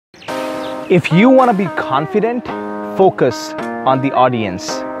If you want to be confident, focus on the audience.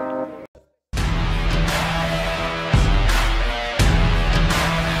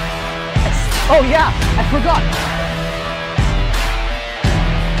 Oh yeah, I forgot.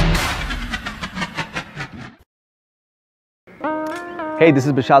 Hey, this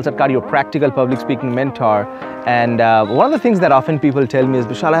is Bishal Sarkar, your practical public speaking mentor. And one of the things that often people tell me is,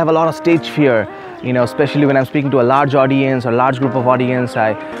 Bishal, I have a lot of stage fear, especially when I'm speaking to a large audience or large group of audience.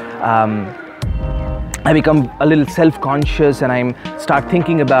 I become a little self-conscious and I start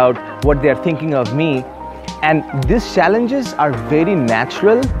thinking about what they're thinking of me. And these challenges are very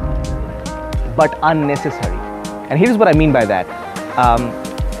natural, but unnecessary. And here's what I mean by that.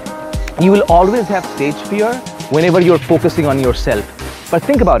 You will always have stage fear whenever you're focusing on yourself. But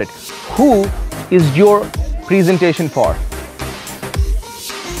think about it. Who is your presentation for?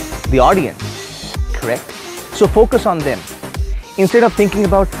 The audience, correct? So focus on them. Instead of thinking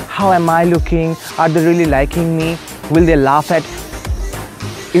about how am I looking, are they really liking me, will they laugh at?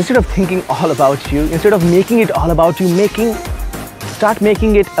 Instead of thinking all about you, instead of making it all about you, start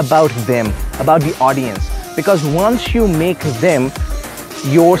making it about them, about the audience. Because once you make them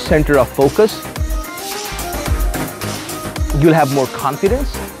your center of focus, you'll have more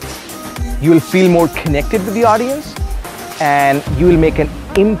confidence, you will feel more connected with the audience, and you will make an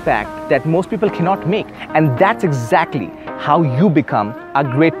impact that most people cannot make. And that's exactly how you become a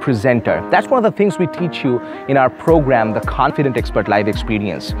great presenter. That's one of the things we teach you in our program, the Confident Expert Live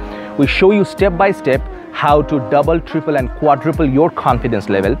Experience. We show you step by step how to double, triple, and quadruple your confidence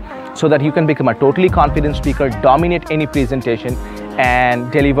level so that you can become a totally confident speaker, dominate any presentation,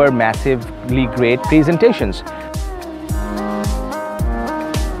 and deliver massively great presentations.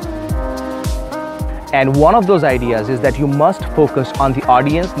 And one of those ideas is that you must focus on the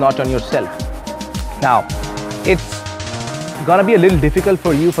audience, not on yourself. Now, it's gonna be a little difficult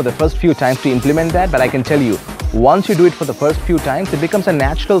for you for the first few times to implement that, but I can tell you, once you do it for the first few times, it becomes a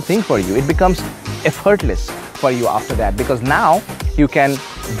natural thing for you. It becomes effortless for you after that, because now you can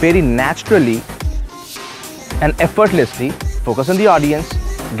very naturally and effortlessly focus on the audience,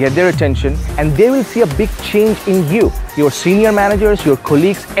 get their attention, and they will see a big change in you. Your senior managers, your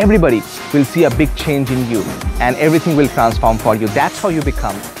colleagues, everybody will see a big change in you, and everything will transform for you. That's how you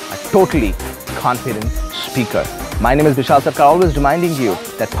become a totally confident speaker. My name is Bishal Sarkar, always reminding you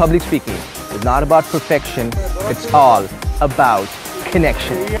that public speaking is not about perfection, it's all about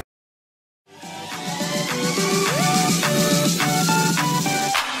connection.